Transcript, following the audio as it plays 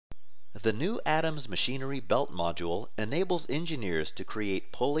The new Adams machinery belt module enables engineers to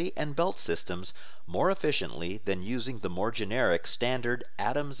create pulley and belt systems more efficiently than using the more generic standard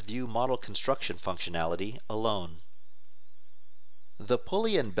Adams view model construction functionality alone. The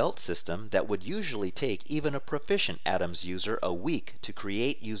pulley and belt system that would usually take even a proficient Adams user a week to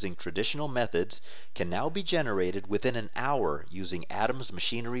create using traditional methods can now be generated within an hour using Adams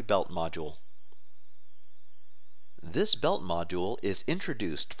machinery belt module. This belt module is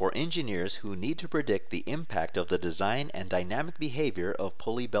introduced for engineers who need to predict the impact of the design and dynamic behavior of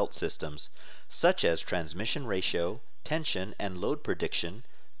pulley belt systems, such as transmission ratio, tension and load prediction,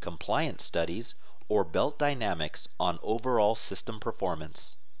 compliance studies, or belt dynamics on overall system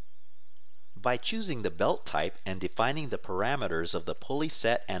performance. By choosing the belt type and defining the parameters of the pulley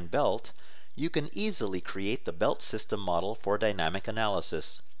set and belt, you can easily create the belt system model for dynamic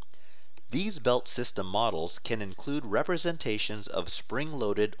analysis. These belt system models can include representations of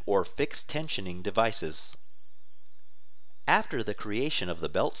spring-loaded or fixed tensioning devices. After the creation of the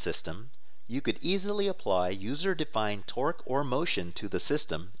belt system, you could easily apply user-defined torque or motion to the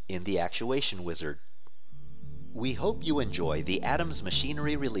system in the actuation wizard. We hope you enjoy the Adams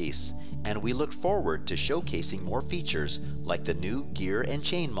machinery release, and we look forward to showcasing more features like the new gear and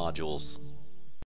chain modules.